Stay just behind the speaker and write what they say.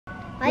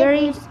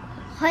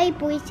Hi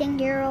boys and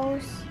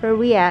girls. Where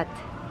we at?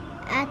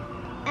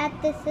 At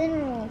the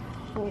funeral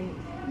food.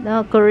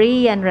 No,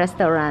 Korean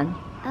restaurant.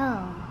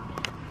 Oh.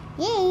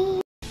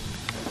 Yay!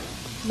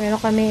 Meron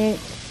kami.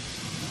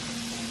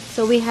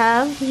 So we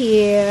have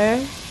here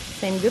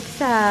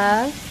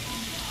samgyeopsal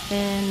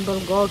and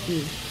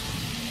bulgogi.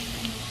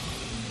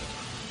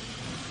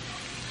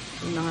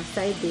 Yung mga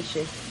side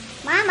dishes.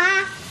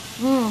 Mama!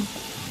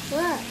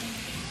 Look.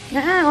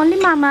 Only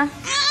mama.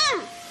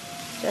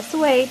 Just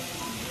wait.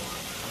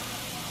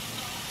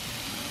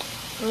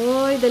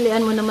 Uy,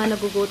 dalian mo naman.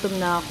 Nagugutom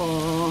na ako.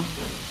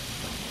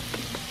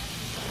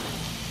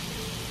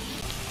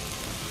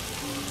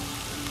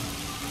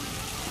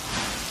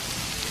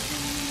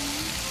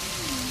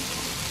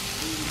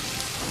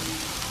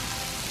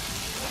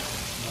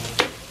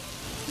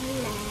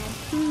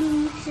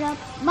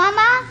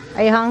 Mama?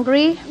 Are you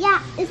hungry? Yeah,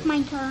 it's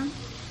my turn.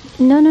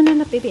 No,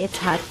 baby. It's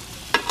hot.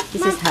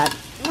 This is hot.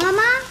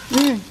 Mama?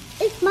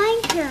 It's my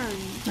turn.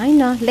 I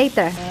know.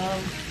 Later.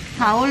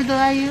 How old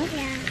are you?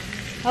 Yeah.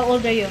 How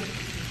old are you?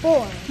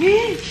 4.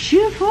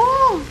 You're 4.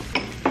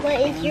 What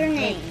is your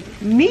name?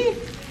 Me?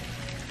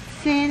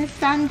 Saint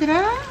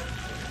Sandra?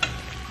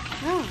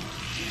 Oh.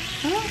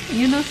 Huh?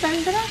 You know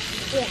Sandra?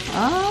 Yeah.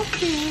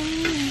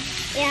 Okay.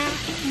 Yeah.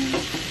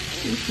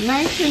 It's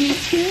nice to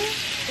meet you.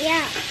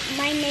 Yeah.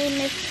 My name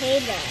is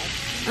Caleb.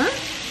 Huh?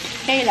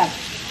 Caleb.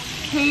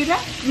 Kayla?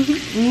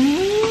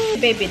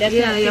 Baby, that's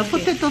Yeah, not yeah,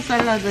 kimchi. potato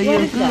salad. What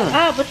You're is good. that?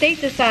 Ah,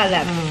 potato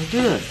salad.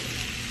 Good.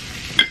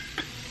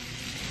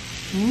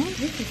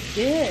 This is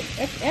good.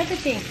 That's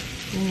everything.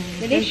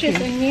 Delicious.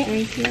 Thank you.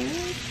 Thank you.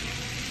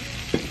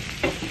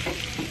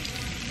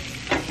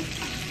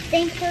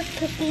 Thanks for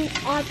cooking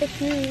all the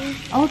food.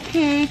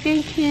 Okay,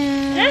 thank you.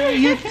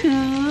 You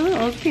too.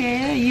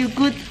 Okay, you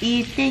good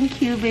eat.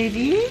 Thank you,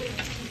 baby.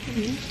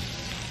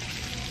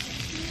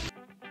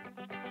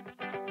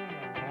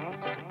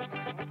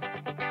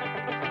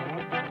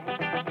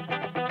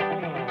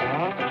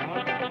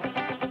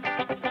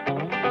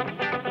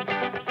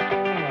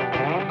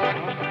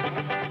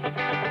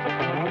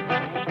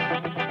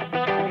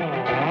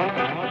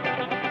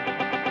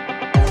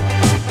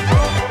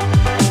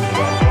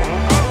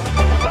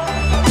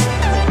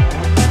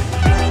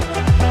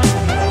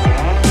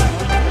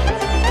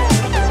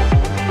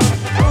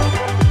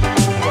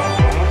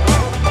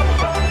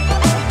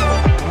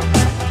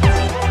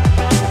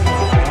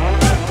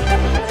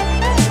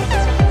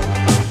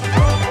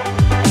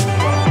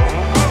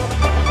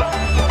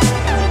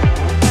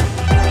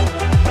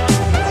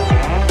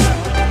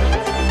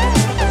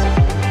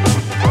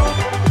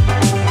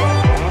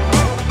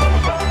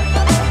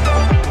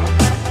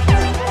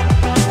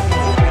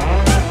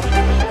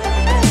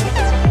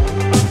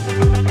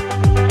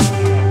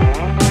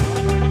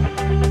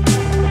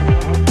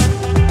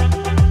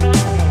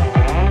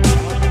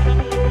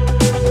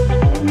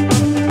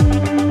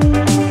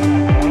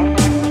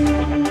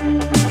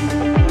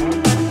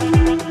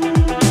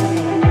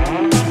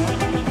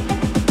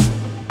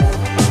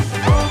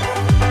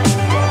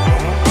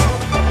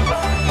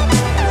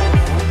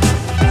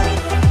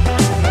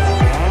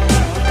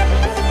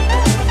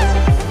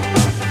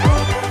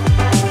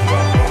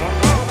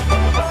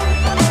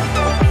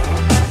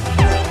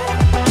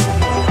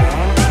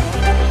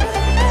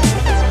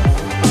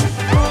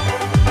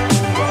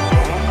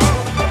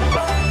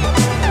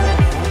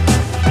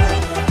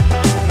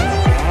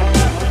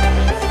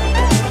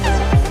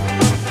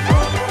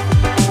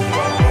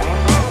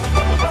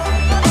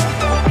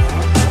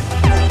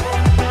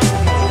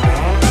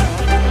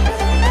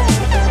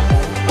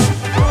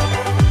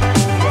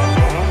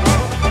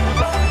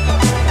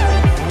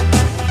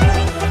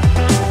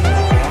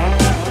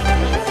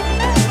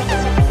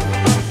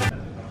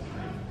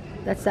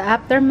 That's the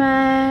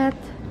aftermath.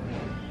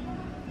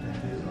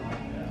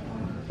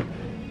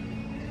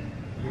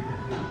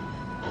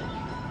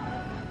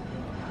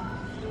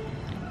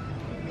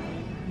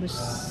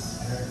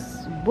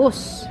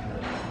 Bus.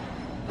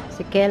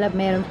 Si Caleb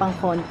meron pang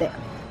konti.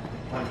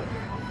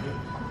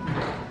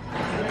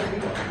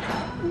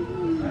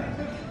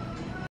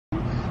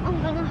 I'm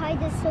gonna hide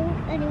the soap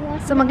and it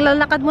wants So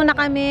maglalakad muna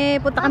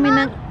kami. Punta kami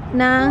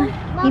ng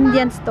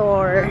Indian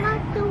store.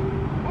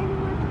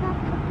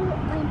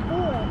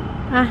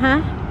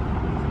 Aha.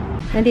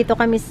 Nandito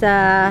kami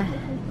sa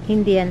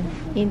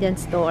Indian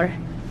store.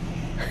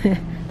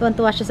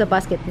 Tuwan-tuwa siya sa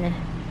basket niya.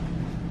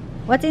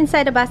 What's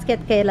inside the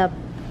basket, Caleb?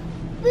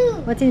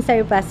 Food. What's inside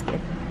your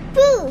basket?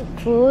 Food.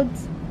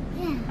 Foods?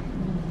 Yeah.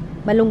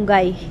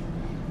 Malunggay.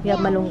 We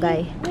have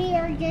malunggay. We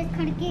are just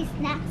gonna get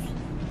snacks.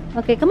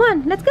 Okay, come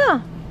on. Let's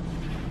go.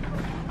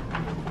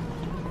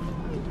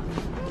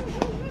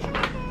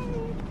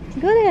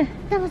 Go there.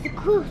 That was a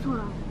close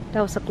one.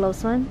 That was a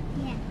close one.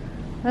 Yeah.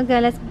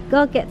 Okay, let's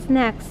go get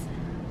snacks.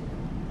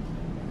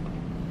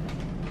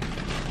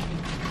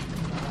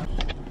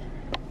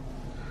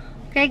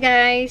 Okay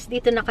guys,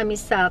 dito na kami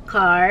sa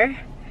car.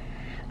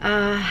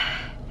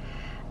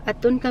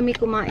 At doon kami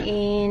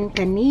kumain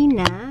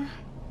kanina.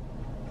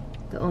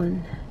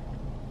 Doon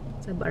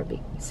sa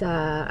barbecue, sa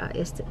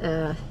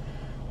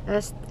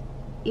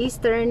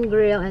Eastern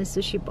Grill and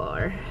Sushi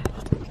Bar.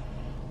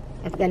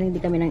 At galing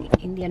din kami ng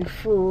Indian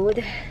food.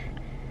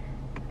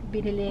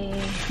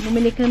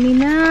 Bumili kami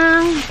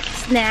ng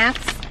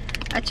snacks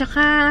at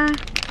saka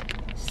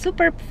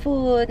super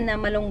food na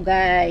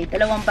malunggay. 2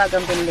 bag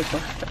ang binili ko.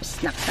 Tapos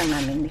snacks lang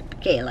namin ni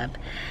Caleb.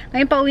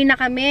 Ngayon pauwi na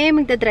kami.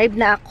 Magdadrive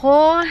na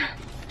ako.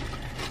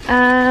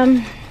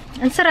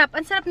 Ang sarap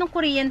ng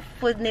Korean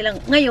food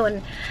nilang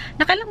ngayon.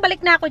 Nakailang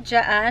balik na ako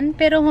dyan.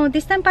 Pero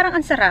this time parang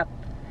ang sarap.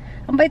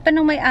 Ang bait pa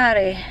ng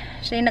may-ari.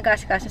 Siya yung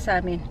nag-aasikaso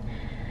sa amin.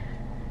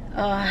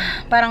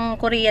 Parang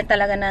Korean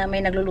talaga na may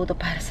nagluluto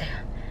para sa'yo.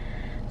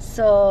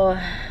 So,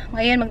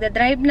 ngayon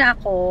magdadrive na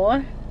ako.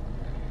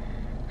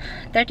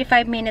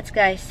 35 minutes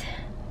guys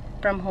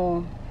from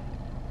home.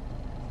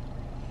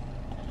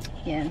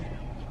 Yan.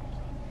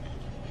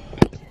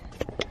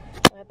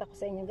 Pakita ko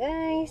sa inyo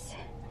guys.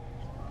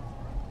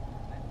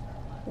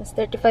 It's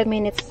 35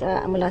 minutes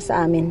mula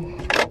sa amin.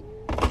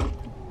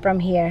 From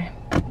here.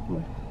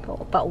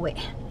 Pauwi.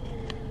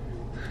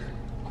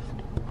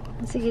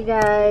 Sige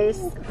guys.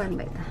 Paano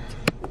ba ito?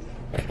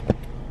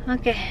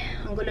 Okay.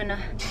 Ang gulo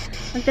na.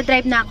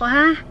 Magta-drive na ako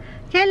ha.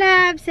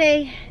 Caleb,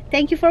 say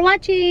thank you for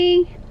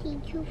watching.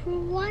 Thank you for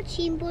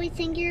watching, boys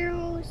and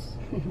girls.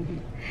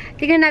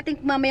 Tignan natin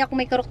mamaya kung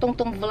may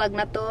karuktong-tong vlog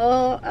na to.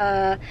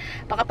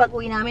 Baka pag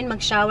uwi namin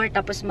mag-shower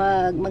tapos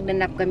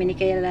magnanap kami ni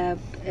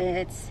Caleb.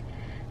 It's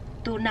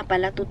 2 na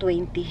pala,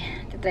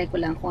 2:20. Titry ko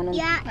lang kung anong,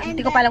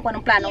 hindi ko pa alam kung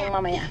anong plano ko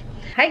mamaya.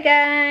 Hi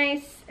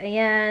guys!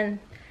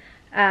 Ayan.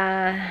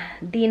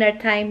 Dinner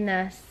time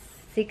na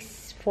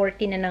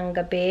 6:40 na ng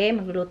gabi.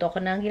 Magluluto ako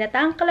ng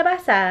ginataang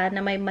kalabasa na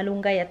may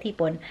malunggay at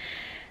hipon.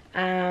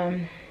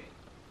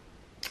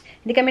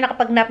 Hindi kami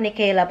nakapag-nap ni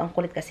Caleb. Ang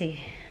kulit kasi.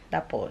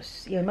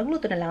 Tapos, yun,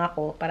 magluto na lang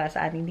ako para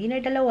sa aming dinner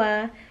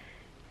dalawa.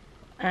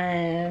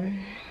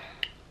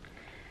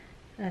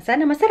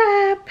 Sana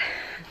masarap.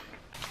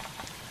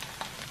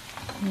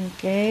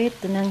 Okay,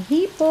 ito ng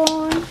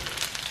hipon.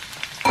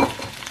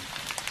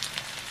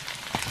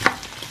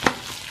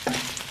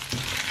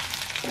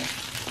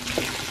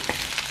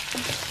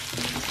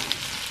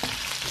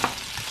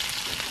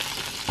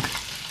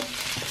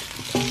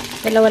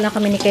 Dalawa lang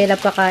kami ni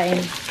Caleb kakain.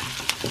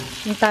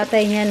 Yung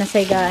tatay niya nasa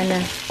higaan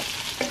na.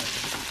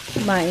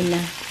 Kumain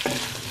na.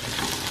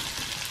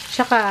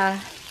 Tsaka,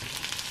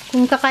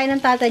 kung kakain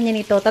ng tatay niya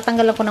nito,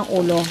 tatanggalan ko ng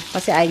ulo.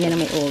 Kasi ayaw niya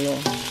na may ulo.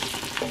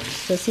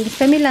 So, since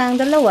kami lang,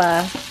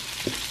 dalawa,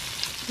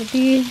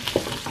 hindi,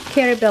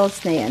 carry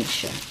bells na yan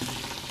siya.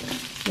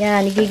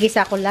 Yan,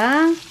 igigisa ko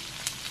lang.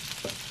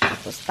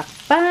 Tapos,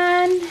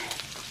 takpan.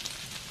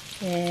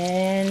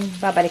 And,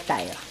 babalik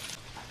tayo.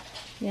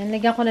 Yan,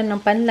 lagyan ko na ng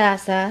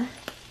panlasa.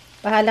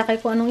 Bahala kayo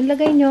kung anong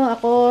ilagay nyo.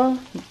 Ako,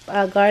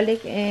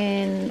 garlic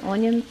and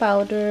onion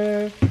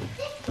powder,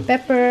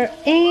 pepper,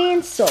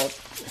 and salt.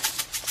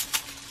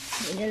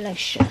 Ganyan lang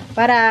siya.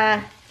 Para,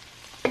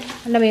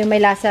 alam mo yung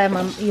may lasa,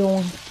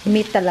 yung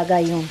meat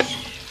talaga, yung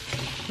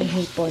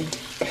hipon.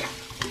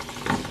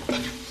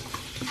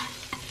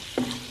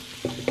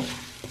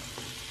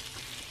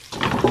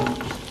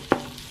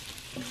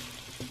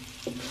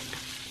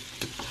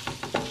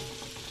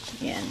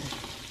 Yan.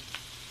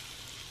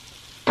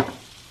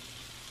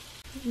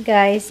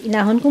 Guys,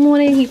 inahon ko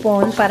muna yung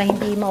hipon para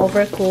hindi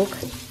ma-overcook.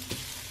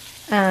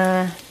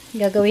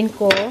 Gagawin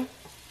ko,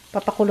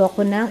 papakulo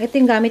ko ng, ito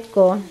yung gamit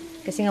ko,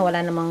 kasi nga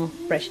wala namang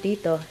fresh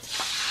dito.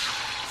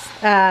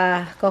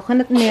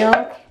 Coconut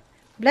milk,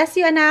 bless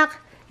you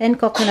anak, and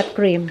coconut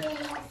cream.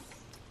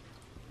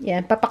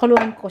 Yan,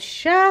 papakuluan ko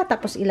siya,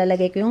 tapos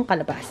ilalagay ko yung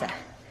kalabasa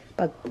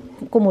pag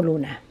kumulo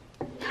na.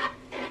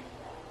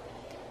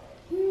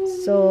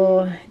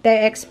 So,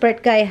 the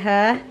expert guy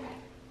ha.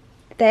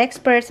 The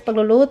expert sa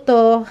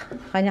pagluluto,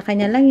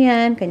 kanya-kanya lang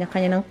yan,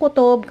 kanya-kanya ng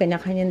kutob,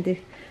 kanya-kanya,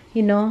 you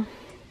know,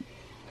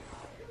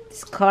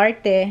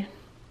 diskarte.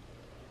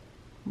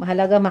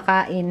 Mahalaga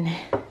makain.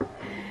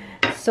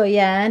 So,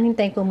 yan,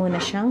 hintayin ko muna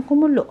siyang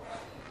kumulo.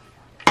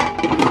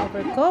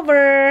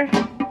 Cover.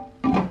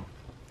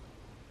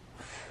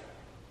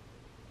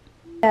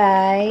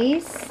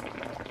 Guys,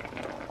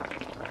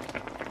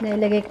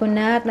 nilagay ko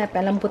na at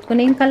napalambot ko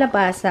na yung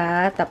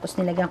kalabasa. Tapos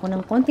nilagyan ko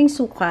ng konting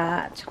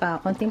suka at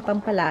saka konting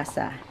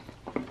pampalasa.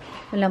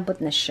 Malambot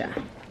na siya.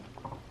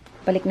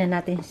 Balik na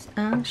natin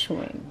ang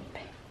shrimp.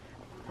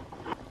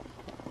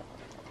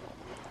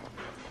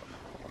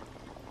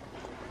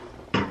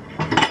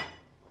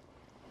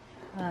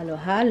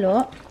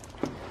 Halo-halo.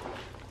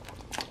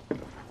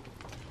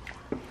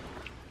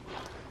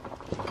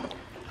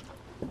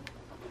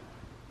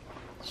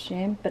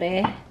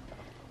 Siyempre,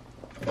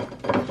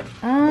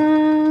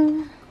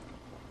 ang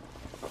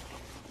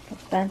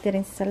importante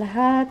rin sa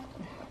lahat,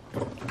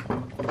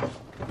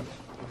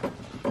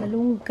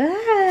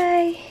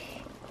 malunggay.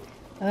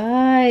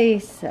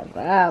 Ay,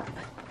 sarap.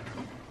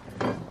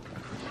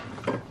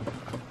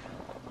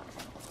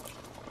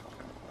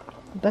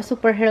 Diba,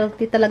 super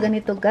healthy talaga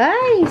nito,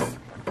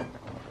 guys.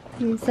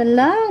 Minsan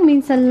lang,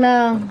 minsan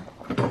lang.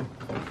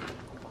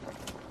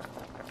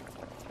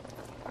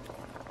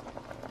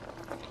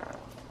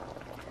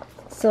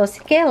 So,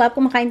 si Caleb,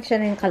 kumakain siya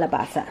ng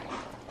kalabasa.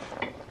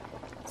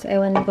 So,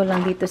 ewan ko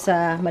lang dito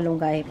sa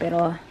malunggay.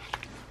 Pero,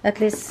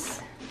 at least,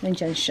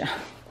 nandyan siya.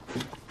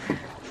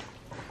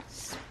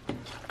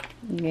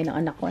 Ngayon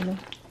ang anak ko, ano.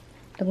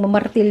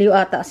 Nagmamartilyo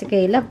ata si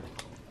Caleb.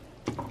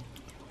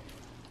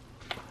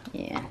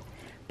 Yan.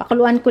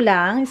 Pakuluan ko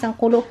lang. Isang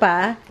kulo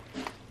pa.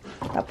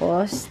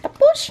 Tapos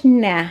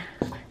na.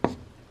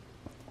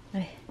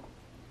 Ay.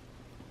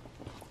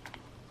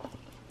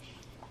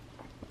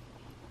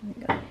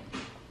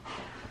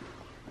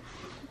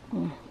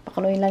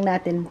 Pakuluin lang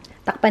natin.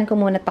 Takpan ko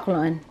muna at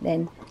pakuluan.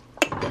 Then,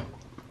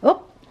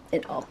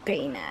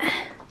 okay na.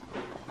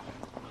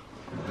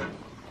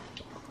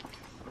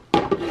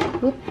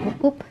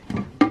 Oop.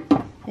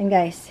 And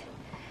guys.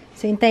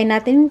 So, hintayin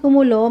natin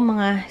kumulo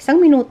mga 1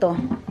 minuto.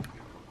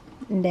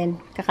 And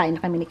then, kakain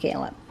na kami ni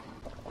Caleb.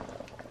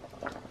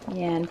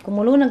 Yan.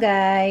 Kumulo na,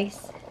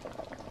 guys.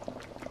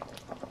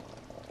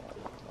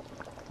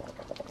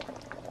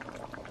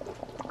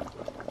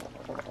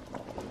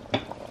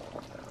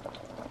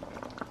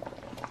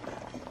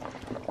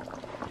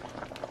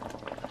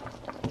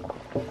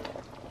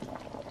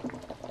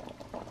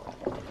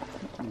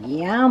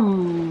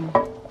 Yum!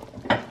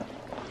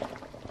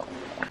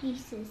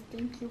 Jesus,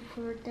 thank you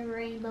for the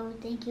rainbow.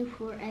 Thank you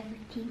for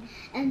everything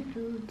and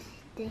food.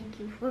 Thank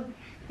you for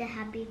the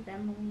happy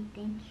family.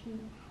 Thank you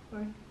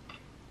for...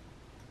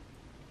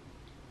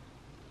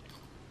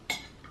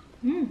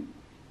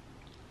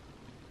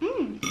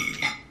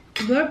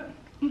 Good?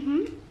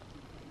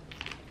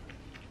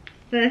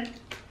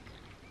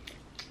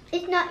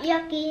 It's not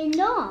yucky,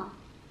 no.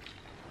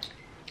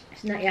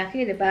 It's not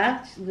yucky,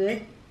 diba? It's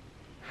good.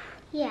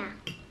 Yeah.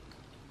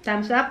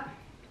 Thumbs up.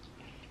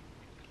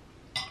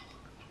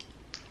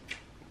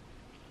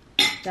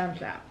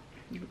 Thumbs up.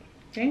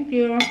 Thank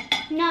you.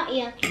 Not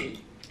yucky.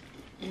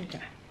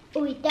 Okay.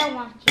 We don't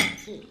want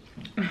yucky.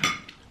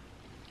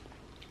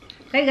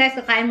 Okay guys,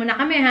 kakain muna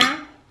kami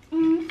ha.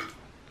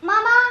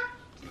 Mama!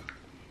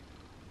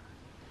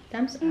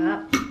 Thumbs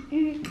up.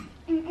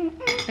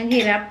 Ang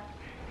hirap.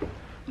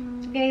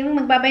 Okay,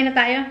 magbabay na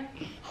tayo.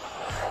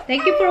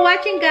 Thank you for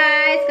watching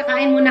guys.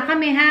 Kakain muna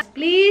kami ha.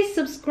 Please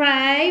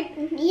subscribe.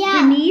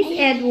 Yeah. Denise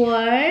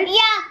Edward.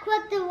 Yeah,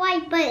 click the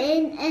like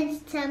button and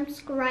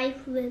subscribe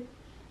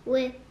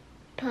with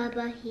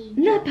Papa He.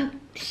 No,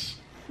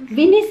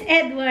 Denise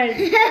Edward.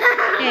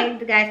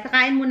 Okay guys,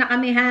 kakain muna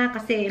kami ha.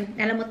 Kasi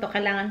alam mo to,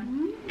 kailangan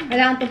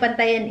itong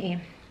pantayan eh.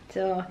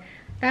 So,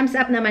 thumbs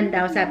up naman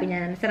daw, sabi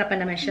niya.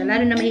 Nasarapan naman siya.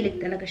 Lalo na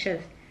mahilig talaga siya.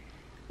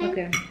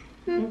 Okay.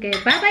 Okay.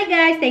 Bye-bye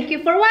guys. Thank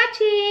you for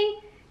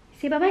watching.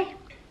 Say bye-bye.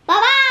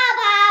 Bye-bye.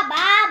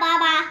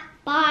 Bye-bye.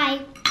 Bye.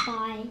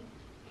 Bye.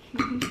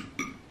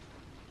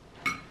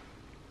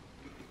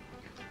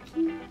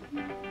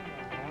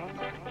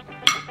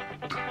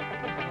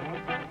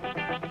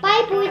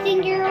 Bye, boys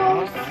and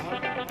girls.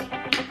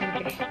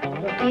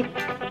 Okay.